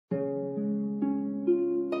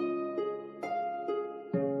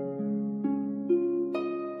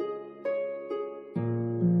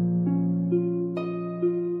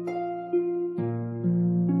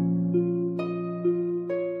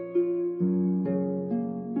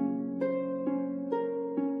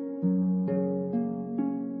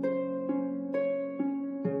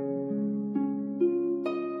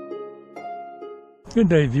Good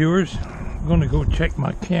day, viewers. I'm going to go check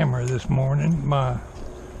my camera this morning.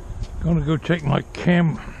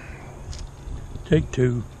 Take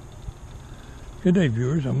two. Good day,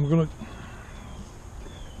 viewers. I'm going to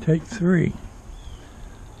take three.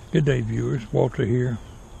 Good day, viewers. Walter here.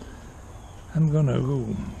 I'm going to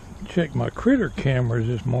go check my critter cameras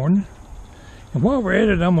this morning. And while we're at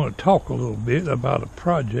it, I'm going to talk a little bit about a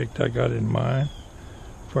project I got in mind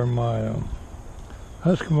for my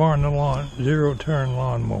Husqvarna zero-turn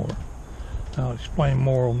lawnmower. I'll explain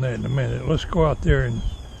more on that in a minute. Let's go out there and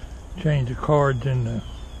change the cards in the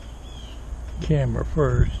camera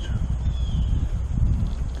first.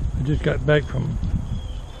 I just got back from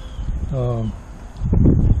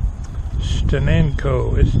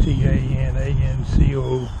Stananco,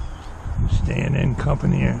 S-T-A-N-A-N-C-O, Stan &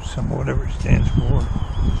 Company, or whatever it stands for.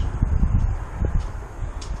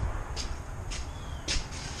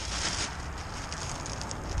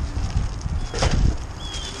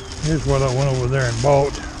 Here's what I went over there and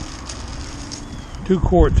bought. 2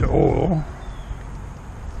 quarts of oil.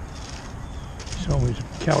 It's always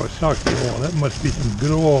Kawasaki oil. That must be some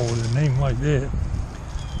good oil with a name like that.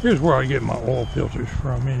 Here's where I get my oil filters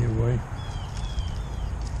from anyway.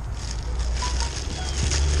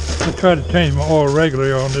 I try to change my oil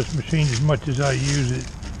regularly on this machine as much as I use it.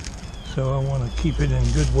 So I want to keep it in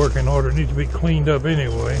good working order. It needs to be cleaned up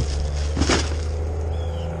anyway.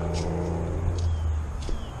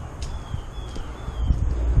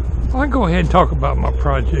 I'll go ahead and talk about my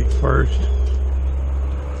project first.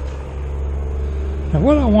 Now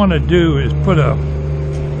what I want to do is put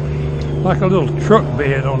like a little truck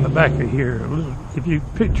bed on the back of here. If you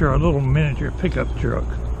picture a little miniature pickup truck.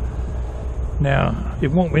 Now, it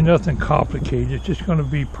won't be nothing complicated. It's just going to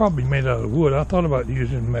be probably made out of wood. I thought about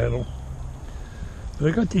using metal. But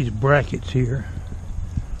I got these brackets here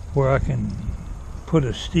where I can put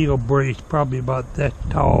a steel brace probably about that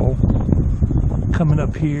tall coming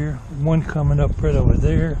up here, one coming up right over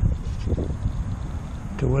there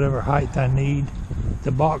to whatever height I need.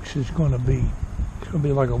 The box is going to be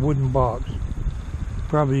like a wooden box,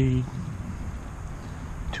 probably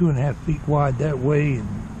 2.5 feet wide that way and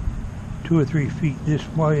 2 or 3 feet this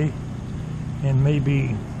way, and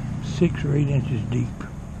maybe 6 or 8 inches deep,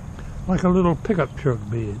 like a little pickup truck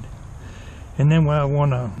bed. And then when I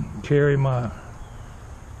want to carry my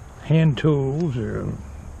hand tools or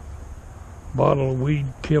bottle of weed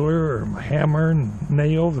killer or my hammer and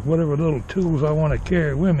nails, whatever little tools I want to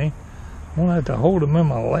carry with me, I won't have to hold them in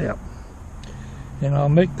my lap. And I'll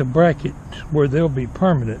make the brackets where they'll be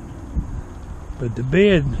permanent. But the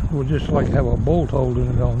bed will just like have a bolt holding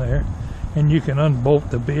it on there, and you can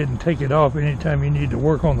unbolt the bed and take it off anytime you need to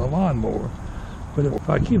work on the lawnmower. But if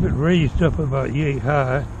I keep it raised up about yay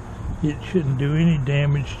high, it shouldn't do any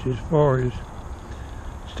damage as far as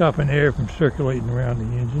stopping air from circulating around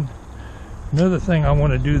the engine. Another thing I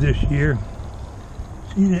want to do this year,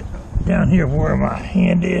 see that down here where my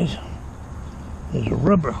hand is, there's a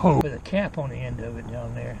rubber hose with a cap on the end of it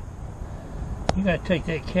down there. You got to take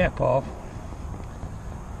that cap off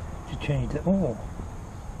to change the oil.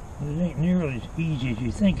 It ain't nearly as easy as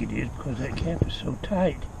you think it is because that cap is so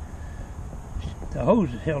tight. The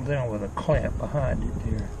hose is held down with a clamp behind it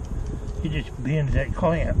there. You just bend that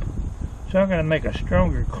clamp. So I'm going to make a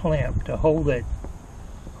stronger clamp to hold that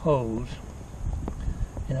hose.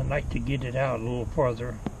 And I'd like to get it out a little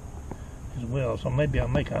farther as well. So maybe I'll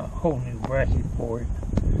make a whole new bracket for it.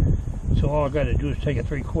 So all I got to do is take a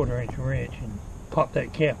 3/4 inch wrench and pop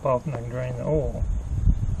that cap off, and I can drain the oil.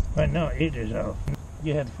 Right now it is off.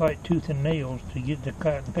 You have to fight tooth and nails to get the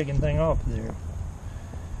cotton picking thing off there.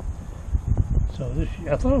 So this,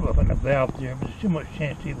 I thought about putting a valve there, but there's too much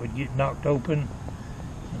chance it would get knocked open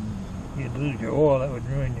and you'd lose your oil. That would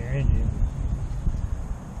ruin your engine.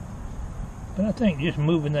 But I think just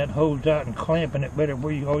moving that hose out and clamping it better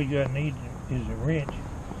where all you gotta need is a wrench.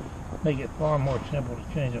 Make it far more simple to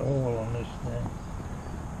change the oil on this thing.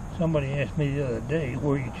 Somebody asked me the other day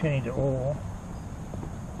where you change the oil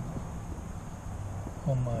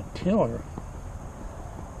on my tiller.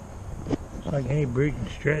 It's like any Briggs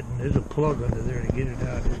 & Stratton, there's a plug under there to get it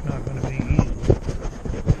out. It's not going to be easy.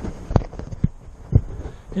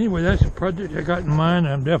 Anyway, that's a project I got in mind.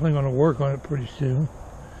 I'm definitely going to work on it pretty soon.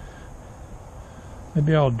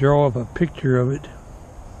 Maybe I'll draw up a picture of it.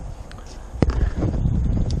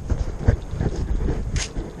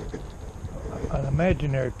 An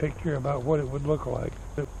imaginary picture about what it would look like.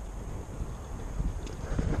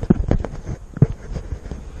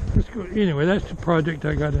 Let's go. Anyway, that's the project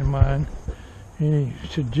I got in mind. Any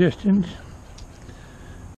suggestions?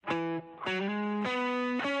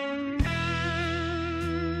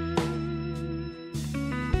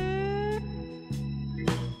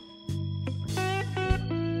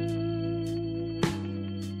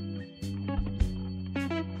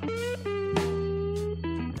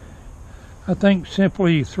 I think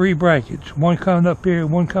simply 3 brackets. One coming up here,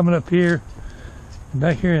 one coming up here, and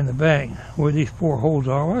back here in the back where these 4 holes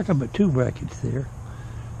are. I like them at 2 brackets there.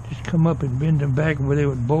 Just come up and bend them back where they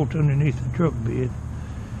would bolt underneath the truck bed.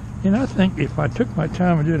 And I think if I took my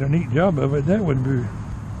time and did a neat job of it, that would be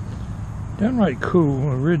downright cool,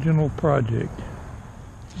 original project.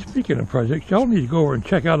 Speaking of projects, y'all need to go over and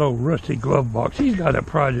check out old Rusty Glove Box. He's got a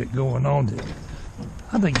project going on that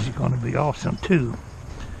I think is going to be awesome too.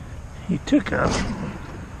 He took a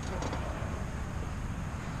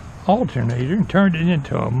alternator and turned it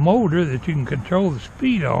into a motor that you can control the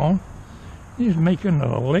speed on. He's making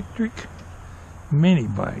an electric mini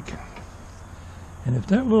bike. And if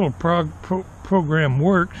that little program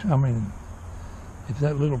works, I mean, if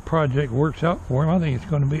that little project works out for him, I think it's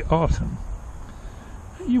going to be awesome.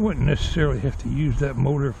 You wouldn't necessarily have to use that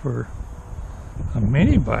motor for a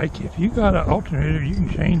mini bike. If you got an alternator you can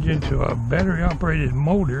change into a battery operated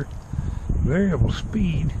motor, variable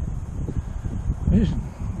speed. There's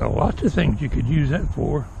lots of things you could use that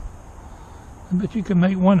for. I bet you can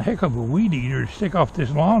make one heck of a weed eater to stick off this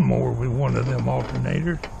lawnmower with one of them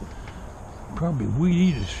alternators. Probably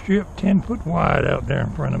weed eat a strip 10 foot wide out there in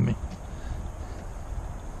front of me.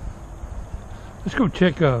 Let's go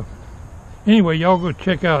check anyway, y'all go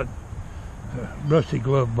check out Rusty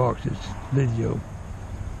Glove Box's video.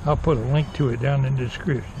 I'll put a link to it down in the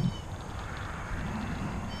description.